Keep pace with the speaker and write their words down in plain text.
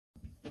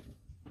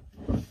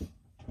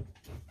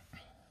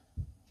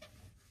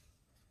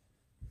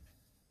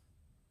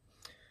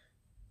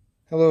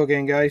Hello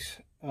again, guys.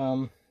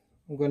 I'm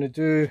going to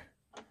do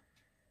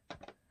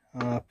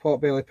a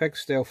potbelly pig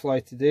style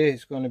fly today.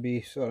 It's going to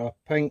be sort of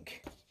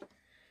pink,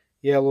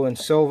 yellow and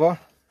silver.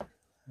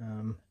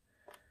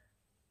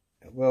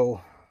 It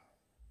will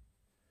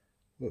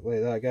look like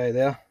that guy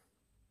there.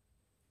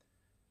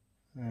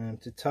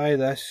 To tie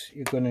this,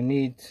 you're going to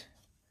need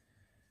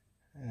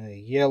a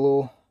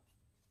yellow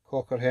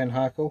cocker hen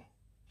hackle.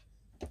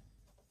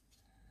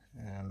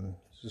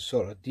 This is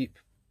sort of deep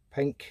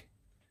pink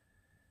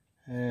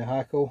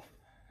hackle.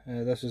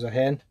 This is a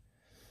hen.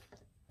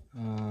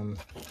 You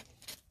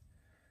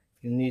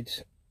need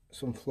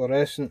some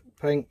fluorescent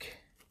pink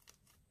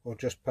or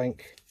just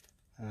pink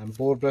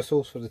boar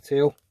bristles for the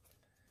tail.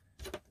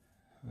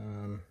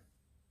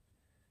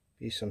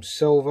 Be some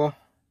silver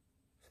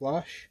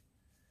flash.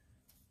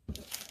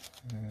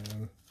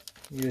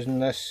 Using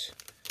this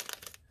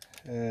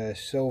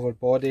silver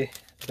body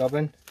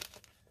dubbing.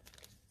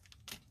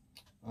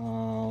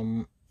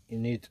 You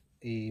need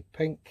a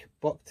pink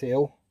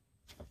bucktail,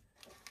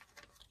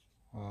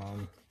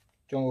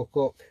 jungle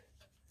cock,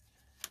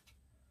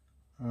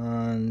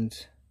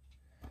 and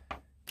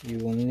you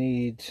will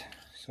need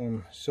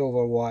some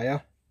silver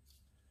wire,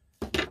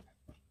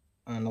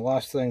 and the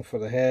last thing for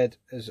the head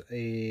is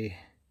a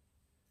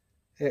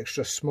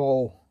extra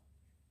small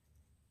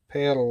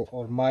pearl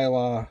or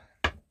mylar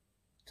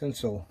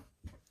tinsel.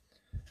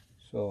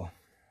 So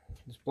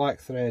there's black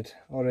thread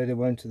already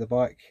wound to the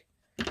back,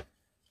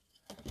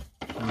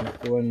 and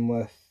go in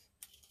with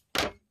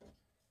a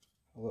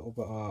little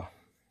bit of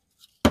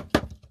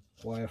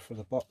wire for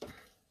the butt.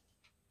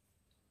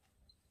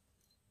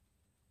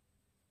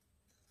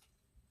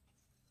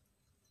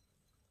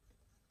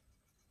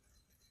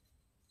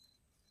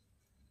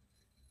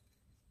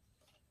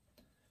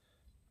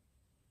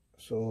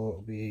 So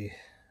it'll be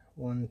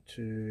 1,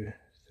 2,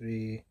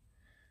 3,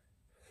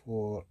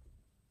 4,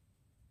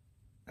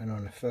 and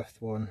on the fifth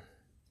one,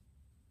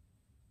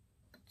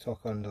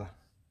 tuck under.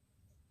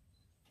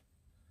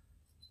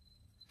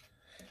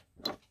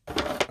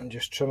 And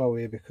just trim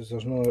away, because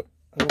there's no,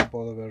 I don't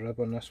bother with a rib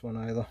on this one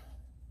either.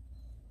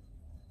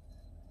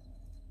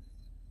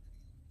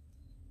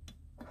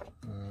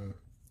 So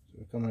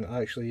we come in,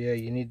 actually yeah,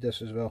 you need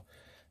this as well.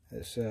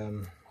 It's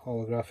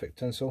holographic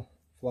tinsel,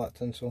 flat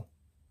tinsel.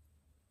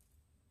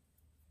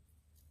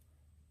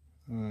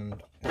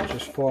 And it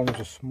just forms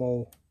a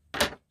small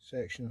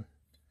section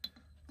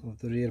of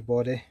the rear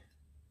body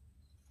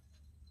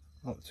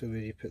up to where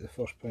you put the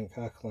first pink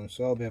hackle in,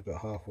 so I'll be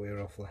about halfway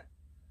roughly.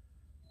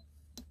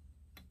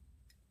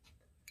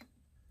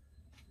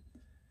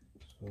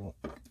 So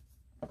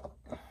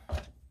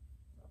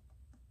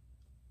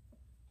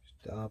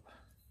just dab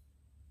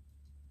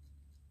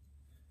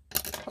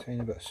a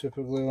tiny bit of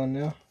super glue on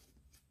there.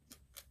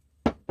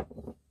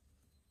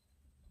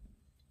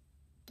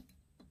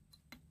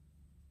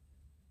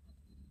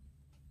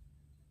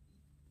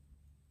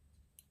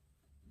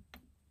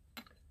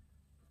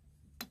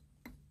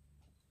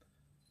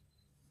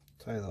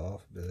 Tie that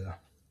off a bit there.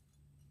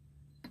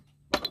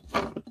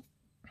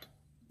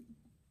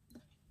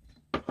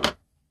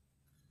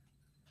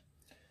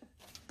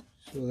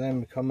 So then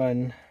we come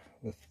in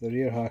with the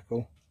rear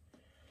hackle.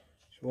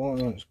 So one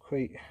that's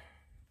quite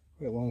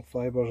long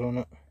fibres on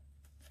it.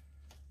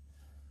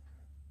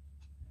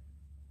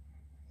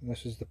 And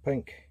this is the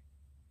pink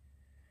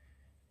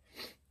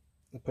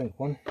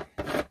one.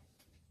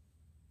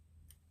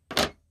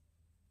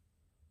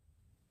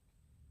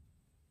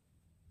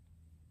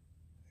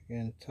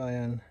 Again, tie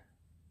in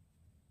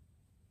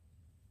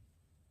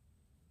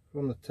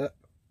from the tip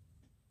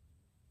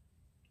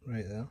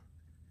right there.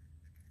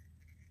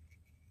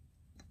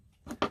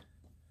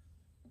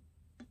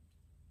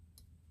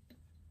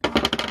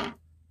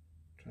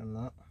 Trim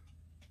that.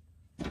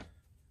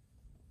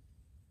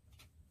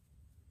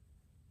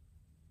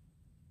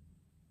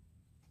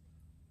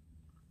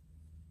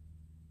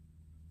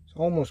 It's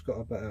almost got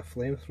a bit of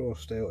flamethrower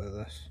style to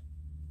this.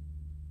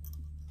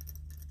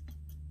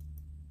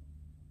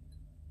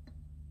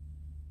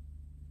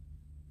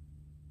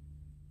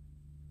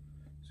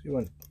 So you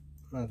want,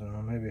 I don't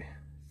know, maybe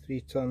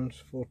 3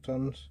 turns, 4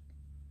 turns.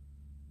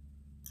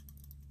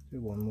 Do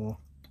one more.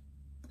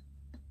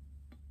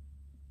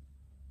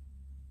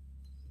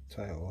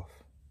 Tie it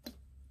off.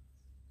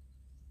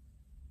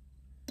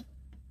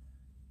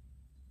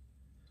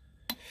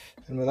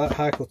 And with that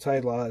hackle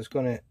tied like that, it's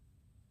going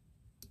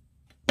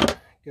to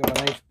give a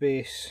nice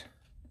base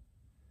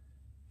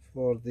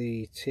for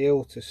the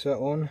tail to sit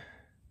on.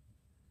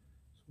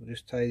 So we'll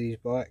just tie these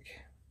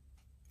back.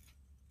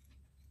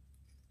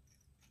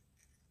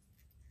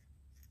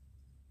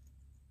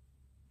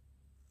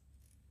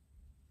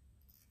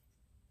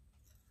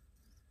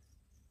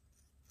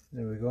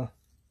 There we go.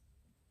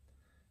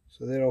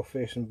 So they're all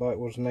facing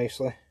backwards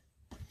nicely.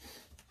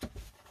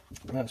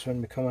 That's when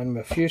we come in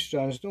with a few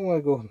strands. Don't want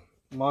to go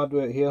mad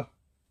with it here.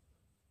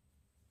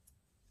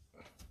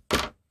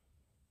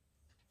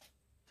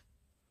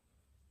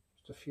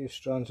 Just a few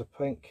strands of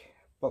pink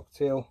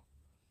bucktail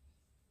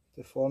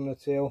to form the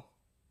tail.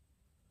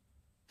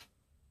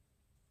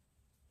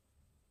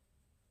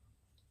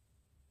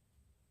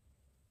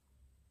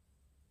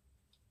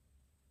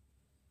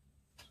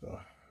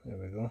 there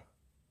we go.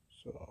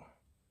 So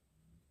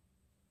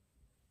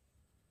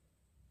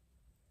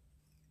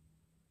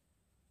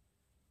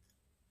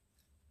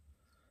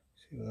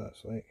see what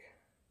that's like.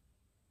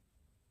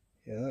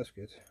 Yeah, that's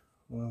good.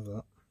 We'll have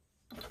that.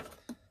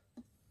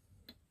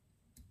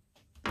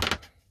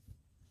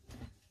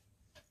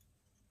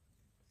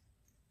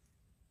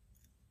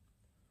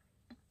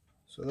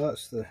 So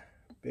that's the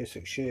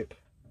basic shape.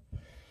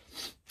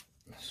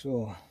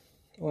 So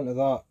onto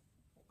that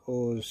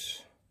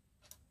goes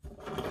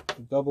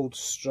a doubled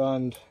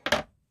strand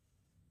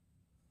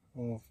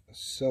of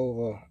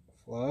silver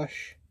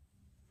flash.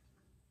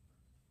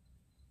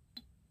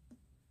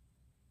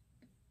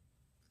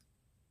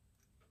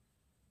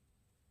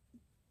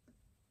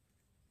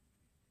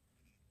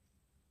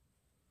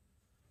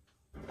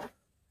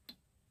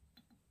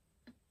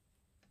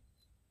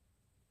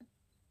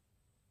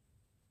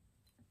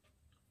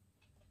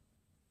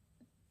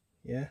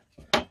 Yeah,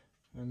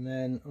 and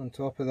then on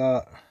top of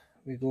that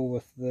we go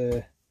with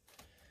the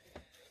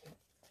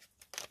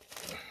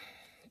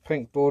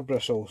pink board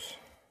bristles.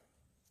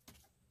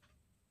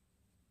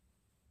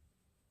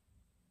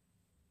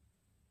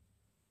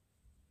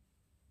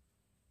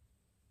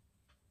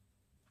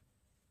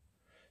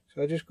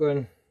 So I just go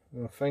in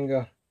with my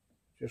finger,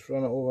 just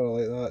run it over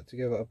like that to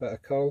give it a bit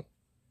of curl,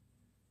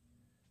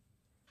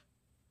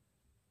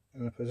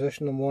 and I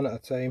position them one at a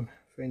time,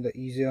 find it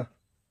easier.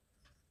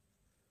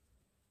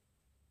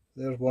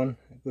 There's one,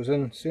 it goes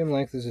in same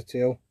length as the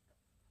tail.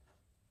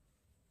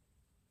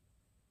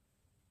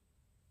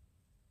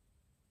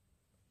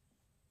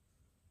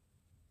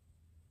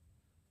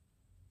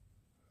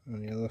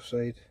 On the other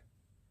side,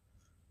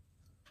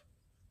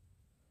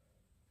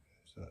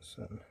 is that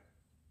sitting?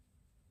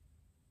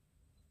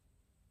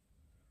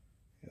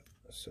 Yep,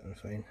 that's sitting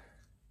fine.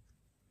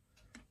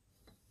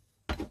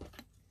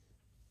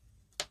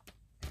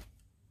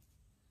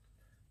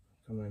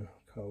 Come in,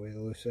 cut away the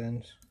loose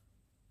ends.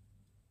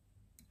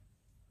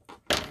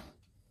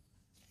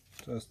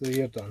 So that's the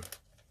ear done.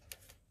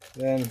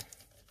 Then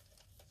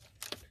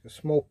take a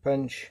small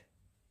pinch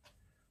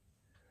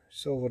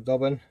silver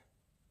dubbing,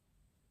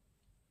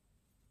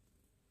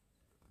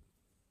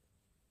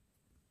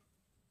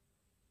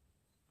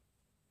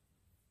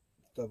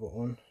 dab it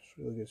on. It's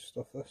really good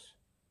stuff, this.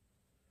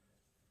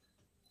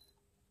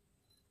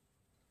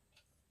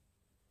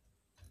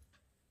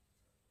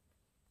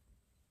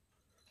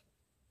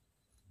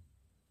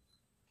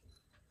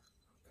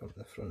 Come to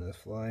the front of the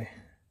fly.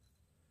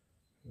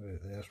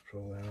 About there's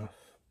probably enough.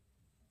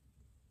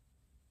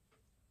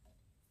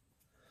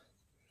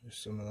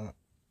 Just some of that.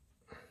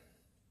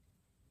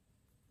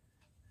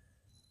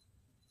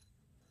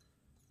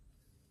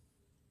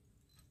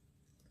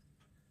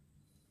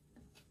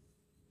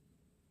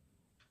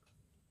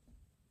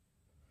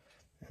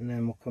 And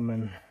then we'll come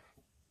in,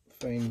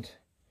 find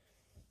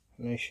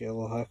a nice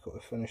yellow hackle to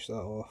finish that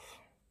off.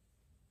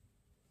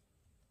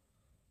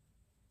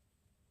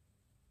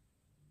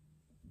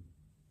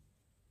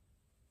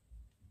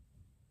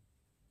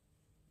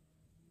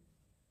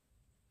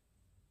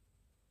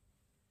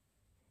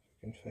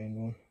 If I can find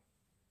one.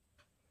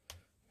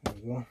 There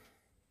we go.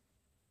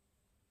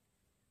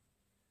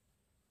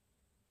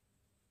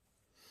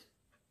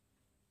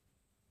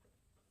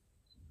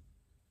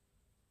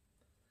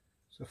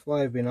 It's a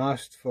fly I've been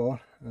asked for.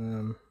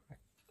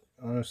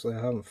 Honestly, I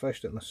haven't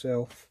fished it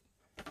myself.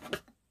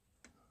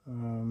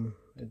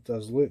 It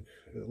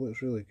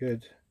looks really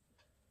good.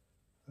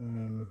 I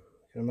can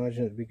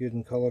imagine it'd be good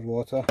in coloured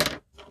water.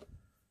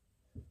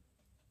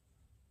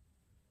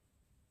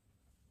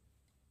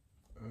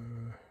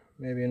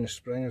 Maybe in the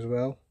spring as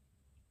well.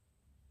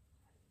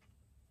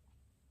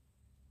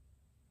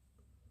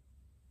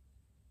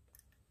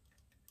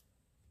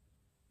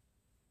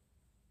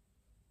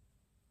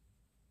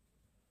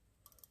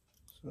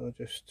 So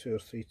just 2 or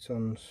 3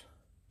 turns.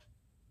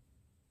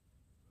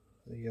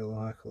 The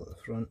yellow hackle at the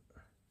front.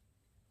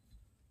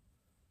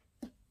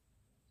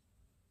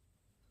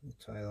 And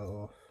tie that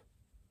off.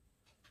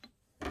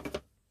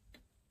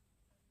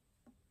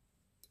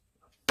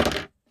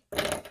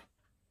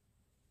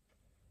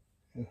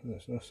 Anything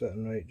that's not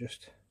sitting right,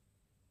 just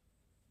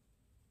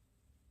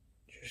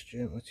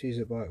gently tease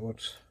it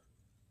backwards.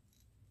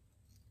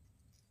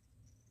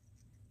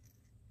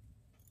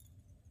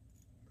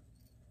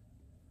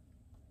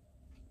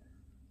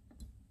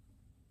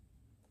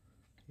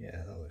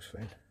 Yeah, that looks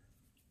fine.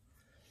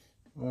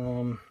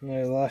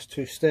 Now the last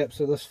 2 steps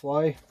of this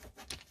fly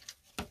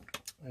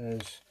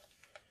is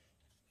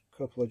a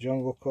couple of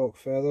jungle cock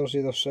feathers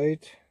either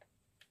side.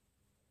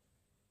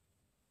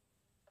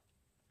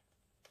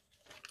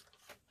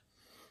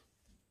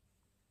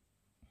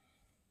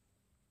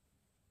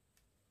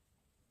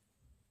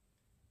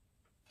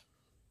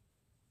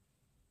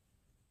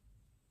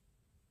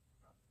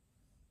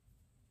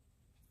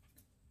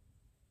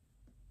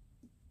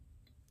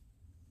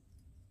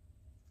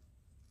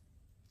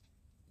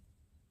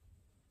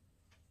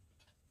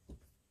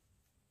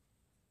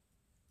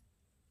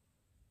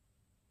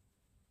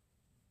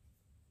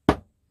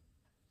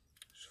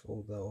 Just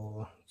fold that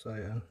over, tie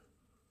it in,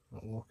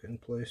 that'll lock it in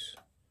place.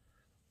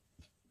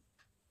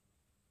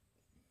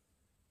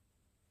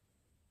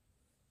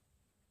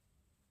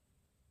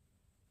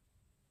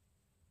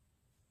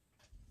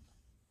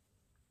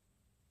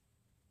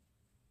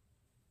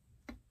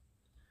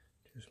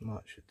 just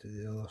match it to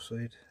the other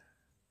side.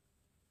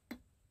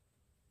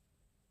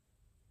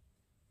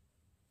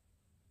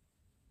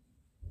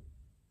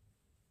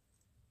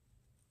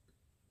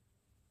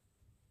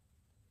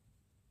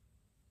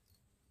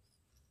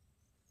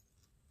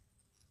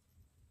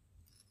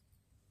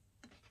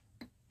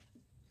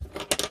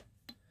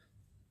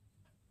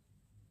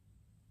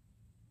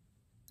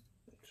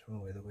 Throw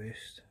away the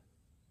waste.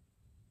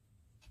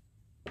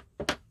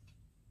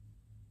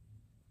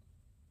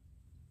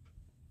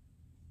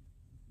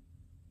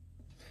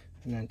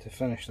 And then to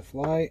finish the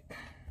fly,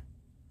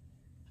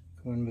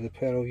 go in with the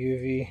pearl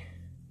UV.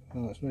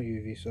 Oh, it's not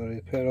UV, sorry,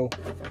 the pearl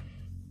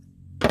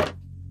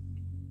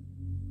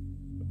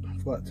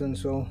flat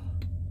tinsel.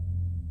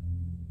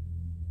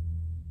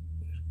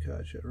 Just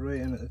catch it right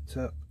in at the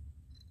tip.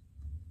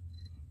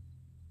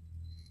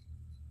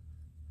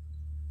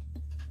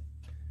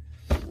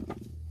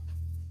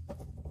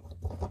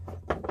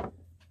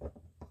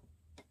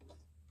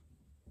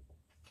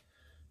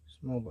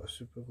 Small bit of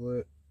super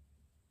glue.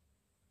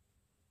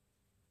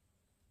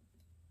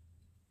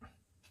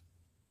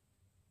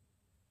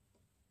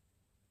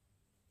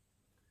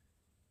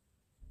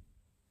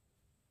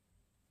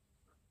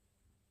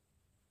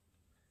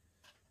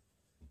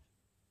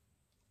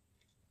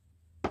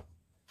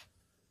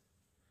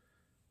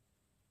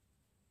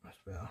 That's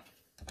better.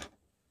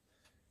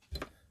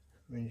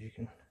 Means you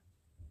can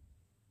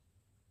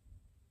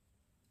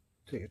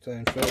take your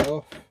time to fill it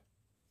off.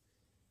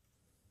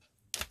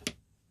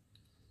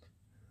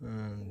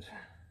 And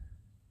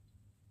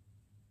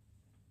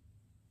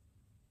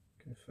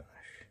can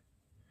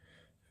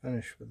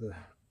finish with the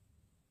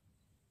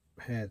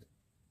head.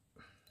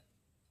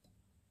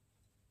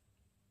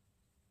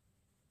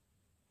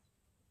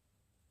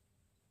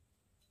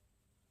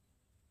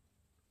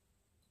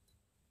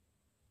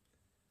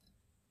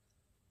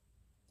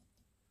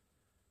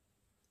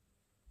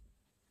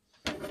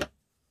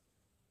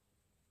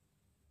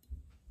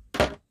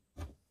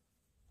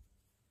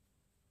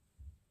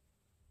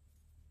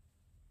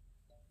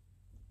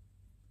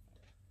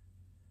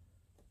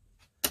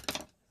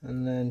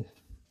 And then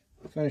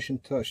finishing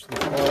touch to the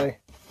fly,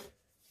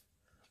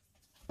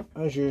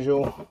 as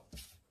usual,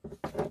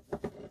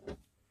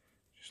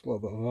 just a little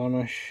bit of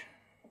varnish.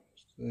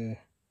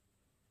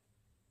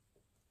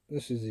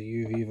 This is the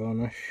UV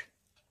varnish.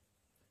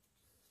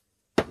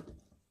 Should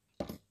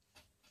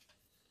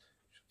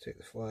take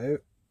the fly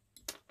out.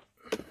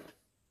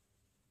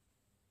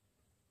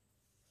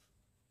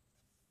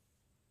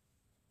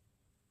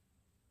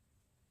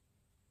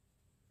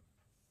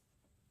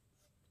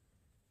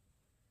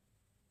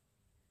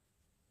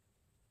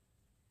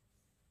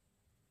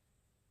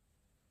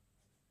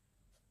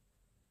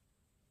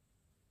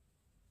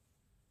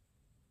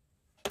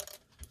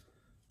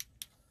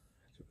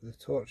 With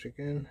the torch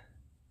again.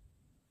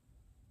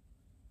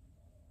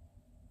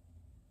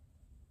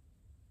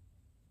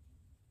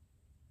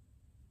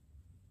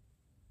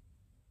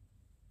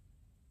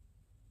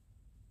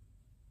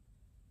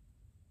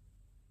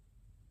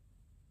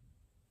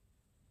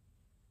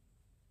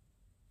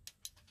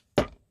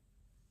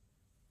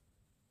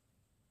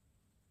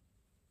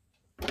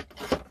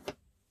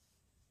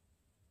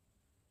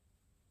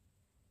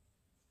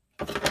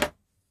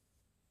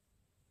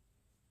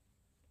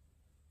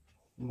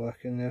 Back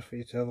in there for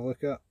you to have a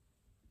look at.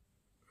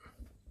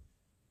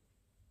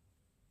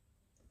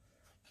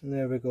 And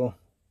there we go.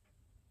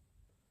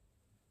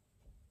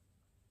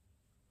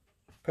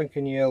 Pink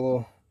and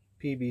yellow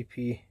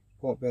PBP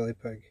potbelly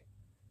pig.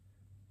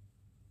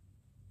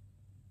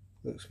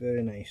 Looks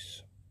very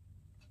nice.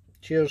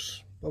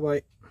 Cheers. Bye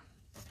bye.